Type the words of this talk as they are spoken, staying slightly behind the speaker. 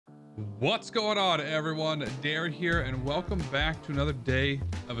What's going on, everyone? Darren here, and welcome back to another day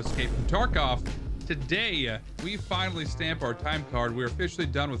of Escape from Tarkov. Today, we finally stamp our time card. We're officially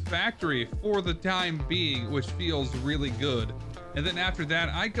done with Factory for the time being, which feels really good. And then after that,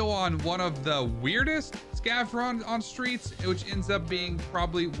 I go on one of the weirdest scav runs on streets, which ends up being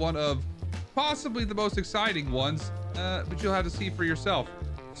probably one of possibly the most exciting ones, but you'll have to see for yourself.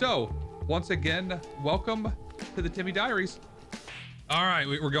 So, once again, welcome to the Timmy Diaries. All right,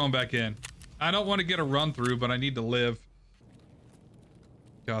 we're going back in. I don't want to get a run through, but I need to live.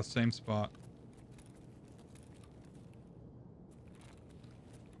 God, same spot.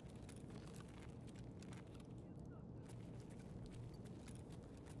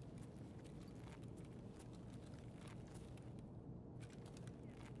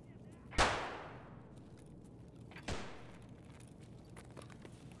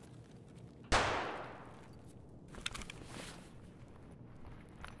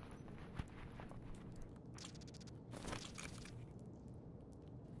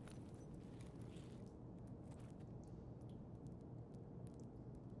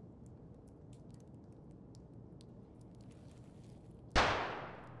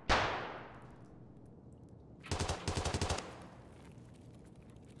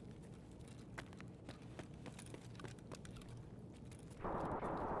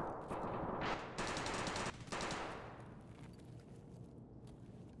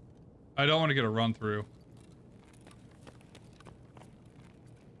 I don't want to get a run through.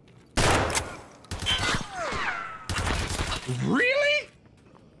 Really?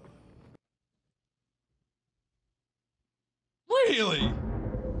 Really?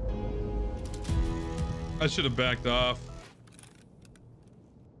 I should have backed off.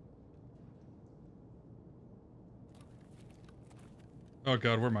 Oh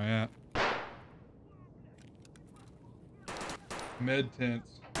God, where am I at? Med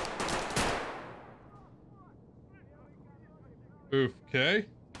tents. Oof, okay.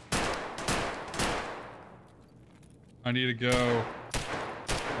 I need to go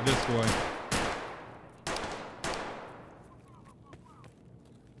this way.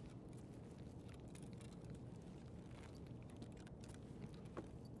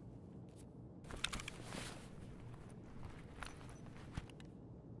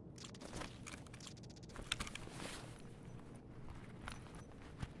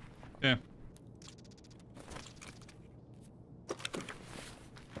 Yeah.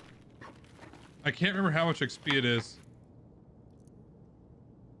 I can't remember how much XP it is.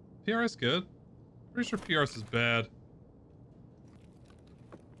 PRS good? Pretty sure PRS is bad.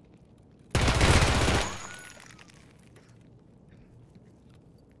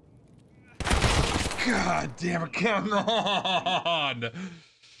 God damn it, come on!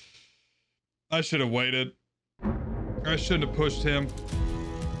 I should have waited. I shouldn't have pushed him.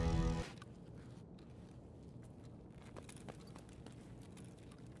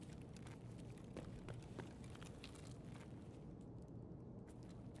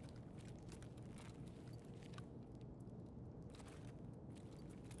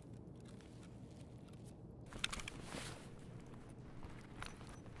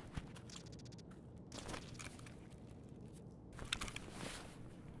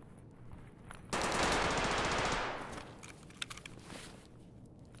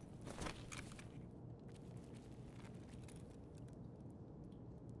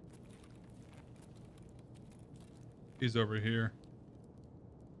 He's over here.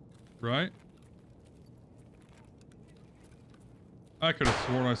 Right? I could have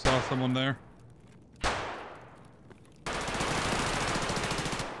sworn I saw someone there.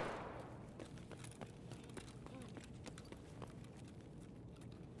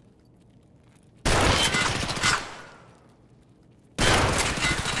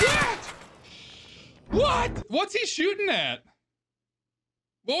 What? What's he shooting at?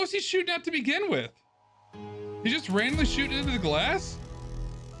 What was he shooting at to begin with? He just randomly shooting into the glass?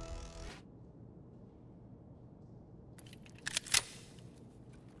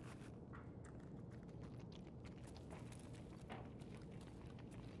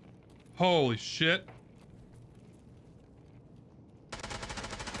 Holy shit.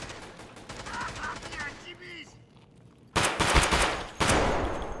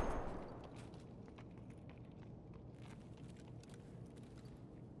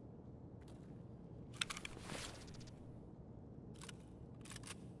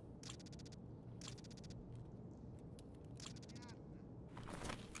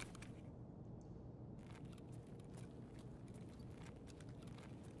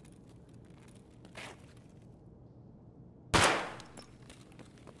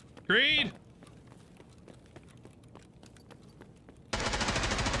 Creed!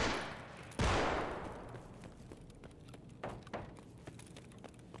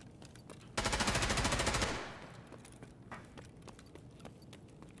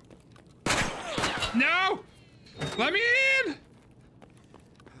 No! Let me in!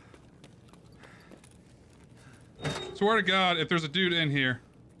 Swear to God, if there's a dude in here.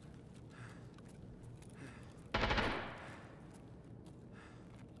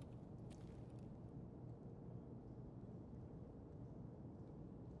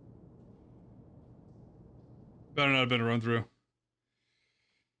 Better not have been a run through.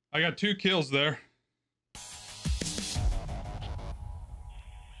 I got 2 kills there.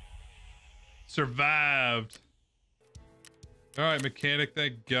 Survived. All right, mechanic,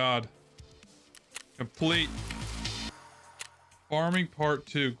 thank God. Complete. Farming part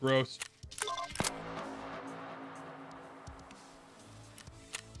 2, gross.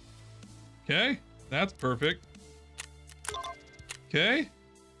 Okay, that's perfect. Okay.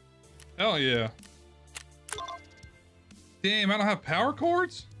 Hell yeah. Damn, I don't have power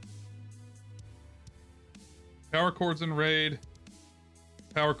cords? Power cords in raid.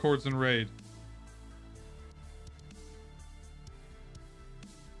 Power cords in raid.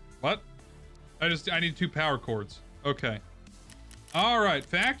 What? I need 2 power cords. Okay. Alright,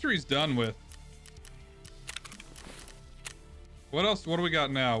 factory's done with. What else? What do we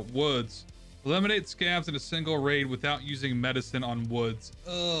got now? Woods. Eliminate scabs in a single raid without using medicine on woods.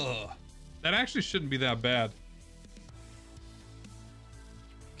 Ugh. That actually shouldn't be that bad.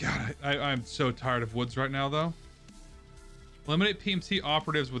 God, I'm so tired of woods right now, though. Eliminate PMC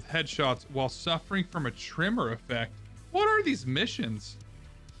operatives with headshots while suffering from a tremor effect. What are these missions?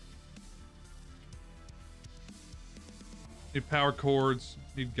 Need power cords.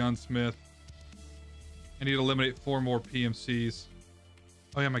 Need gunsmith. I need to eliminate 4 more PMCs.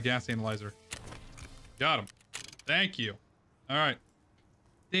 Oh yeah, my gas analyzer. Got him. Thank you. All right.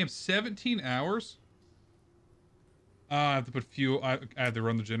 Damn, 17 hours? I have to put fuel. I had to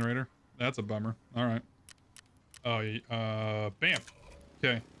run the generator. That's a bummer. All right. Oh, bam.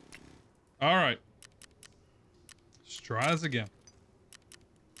 Okay. All right. Let's try this again.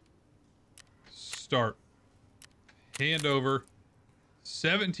 Start. Hand over.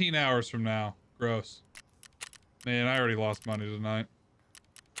 17 hours from now. Gross. Man, I already lost money tonight.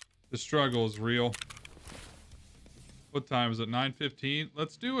 The struggle is real. What time is it? 9:15?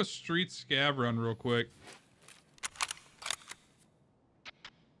 Let's do a street scab run real quick.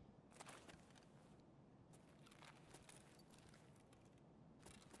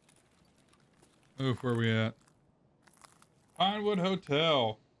 Oof, where are we at? Pinewood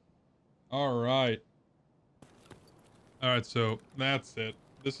Hotel. All right. All right, so that's it.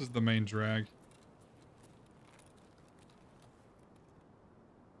 This is the main drag.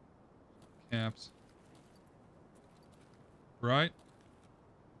 Caps. Right?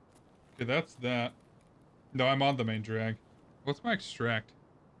 Okay, that's that. No, I'm on the main drag. What's my extract?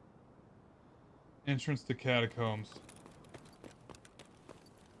 Entrance to catacombs.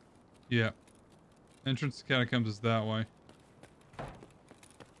 Yeah. Entrance to catacombs is that way.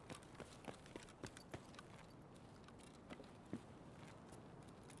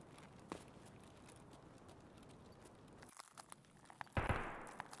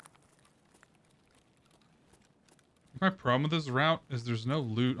 My problem with this route is there's no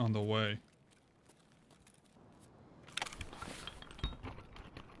loot on the way.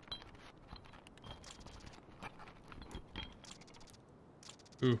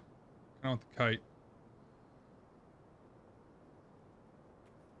 Ooh, I want the kite.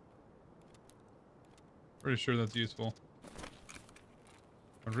 Pretty sure that's useful.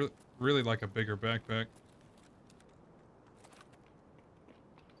 I'd really like a bigger backpack.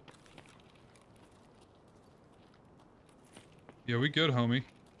 Yeah, we good, homie.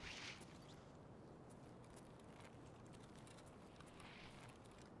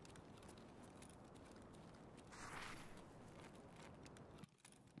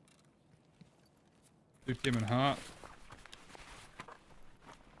 Dude came in hot.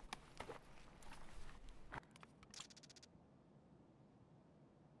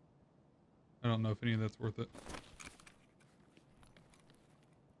 I don't know if any of that's worth it.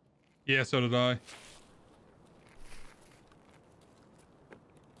 Yeah, so did I.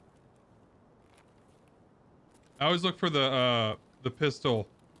 I always look for the pistol.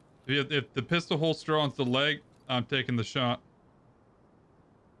 If the pistol holster onto the leg, I'm taking the shot.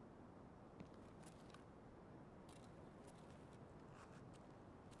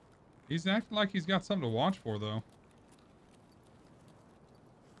 He's acting like he's got something to watch for, though.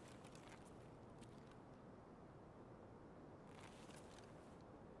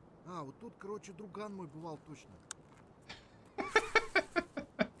 А, вот тут, короче, друган мой бывал точно.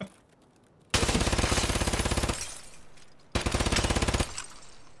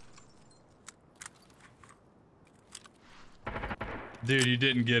 Dude, you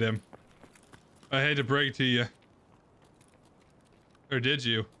didn't get him. I hate to break it to you. Or did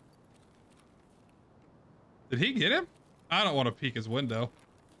you? Did he get him? I don't want to peek his window.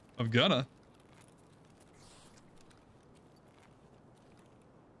 I'm gonna.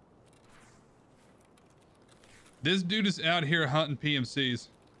 This dude is out here hunting PMCs.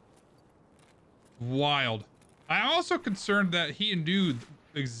 Wild. I'm also concerned that he knew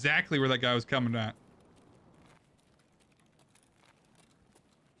exactly where that guy was coming at.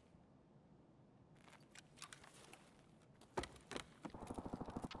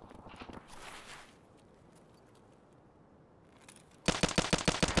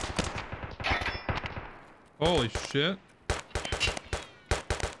 Holy shit.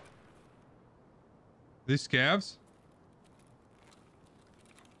 These scavs?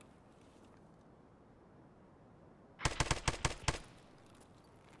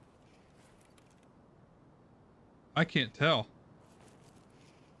 I can't tell.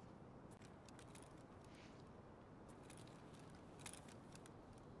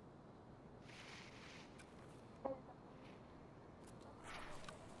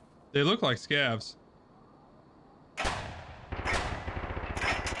 They look like scavs.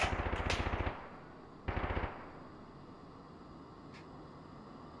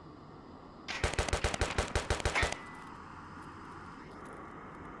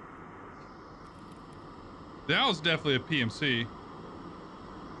 That was definitely a PMC.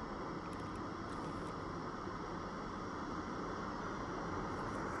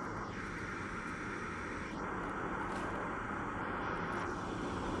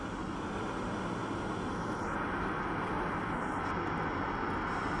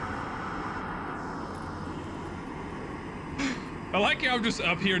 I like how I'm just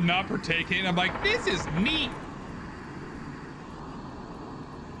up here not partaking. I'm like, this is neat.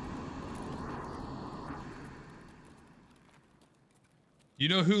 You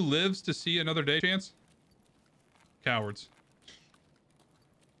know who lives to see another day, Chance? Cowards.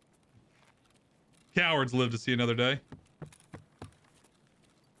 Cowards live to see another day.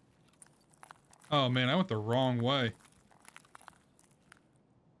 Oh man, I went the wrong way.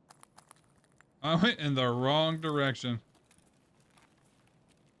 I went in the wrong direction.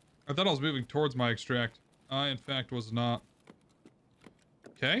 I thought I was moving towards my extract. I, in fact, was not.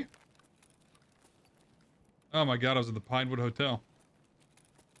 Okay. Oh my god, I was in the Pinewood Hotel.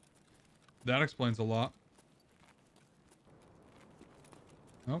 That explains a lot.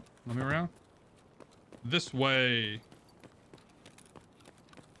 Oh, let me around. This way.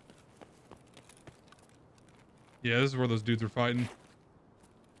 Yeah, this is where those dudes are fighting.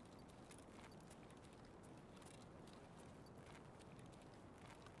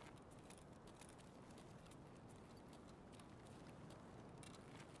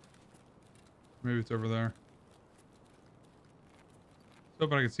 Maybe it's over there.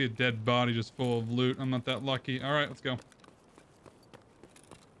 Hoping I can see a dead body just full of loot. I'm not that lucky. All right, let's go.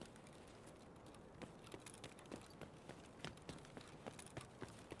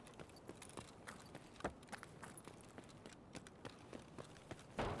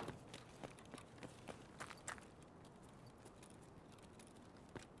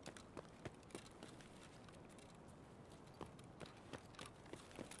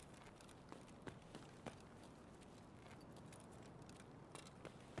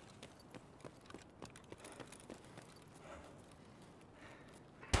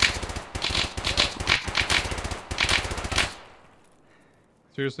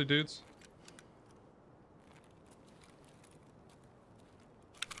 Seriously, dudes?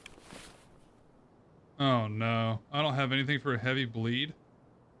 Oh no. I don't have anything for a heavy bleed.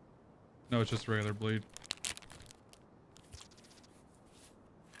 No, it's just regular bleed.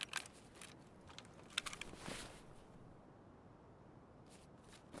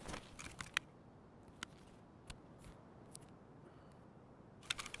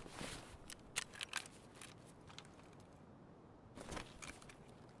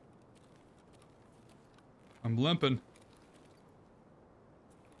 I'm limping.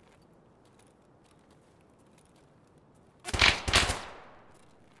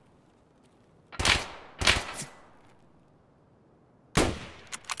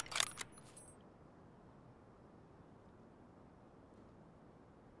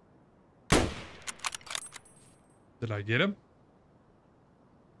 Did I get him?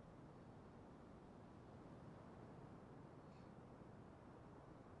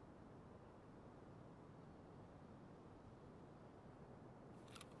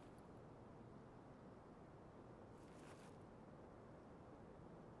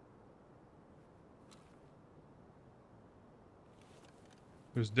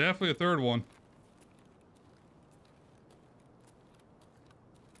 There's definitely a third one.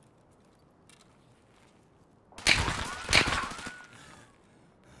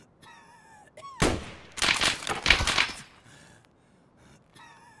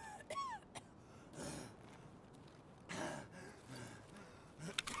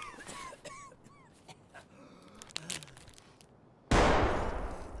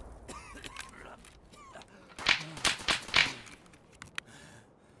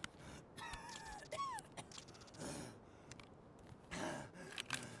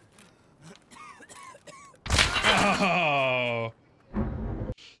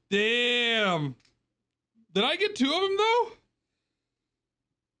 Damn. Did I get 2 of them though?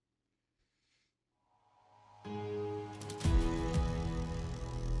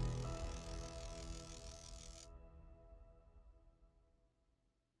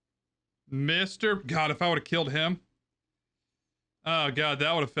 God, if I would have killed him. Oh God,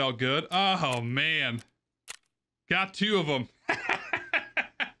 that would have felt good. Oh man. Got 2 of them.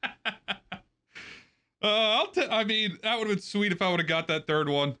 I mean, that would have been sweet if I would have got that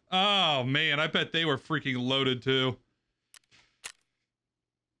 3rd one. Oh man, I bet they were freaking loaded too.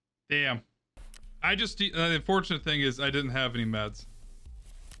 Damn. The unfortunate thing is I didn't have any meds.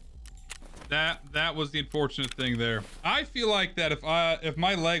 That was the unfortunate thing there. I feel like that if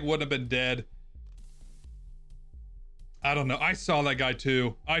my leg wouldn't have been dead, I don't know. I saw that guy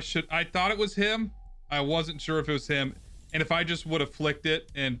too. I thought it was him. I wasn't sure if it was him. And if I just would have flicked it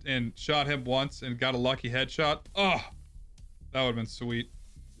and shot him once and got a lucky headshot, oh, that would have been sweet.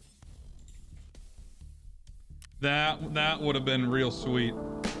 That would have been real sweet.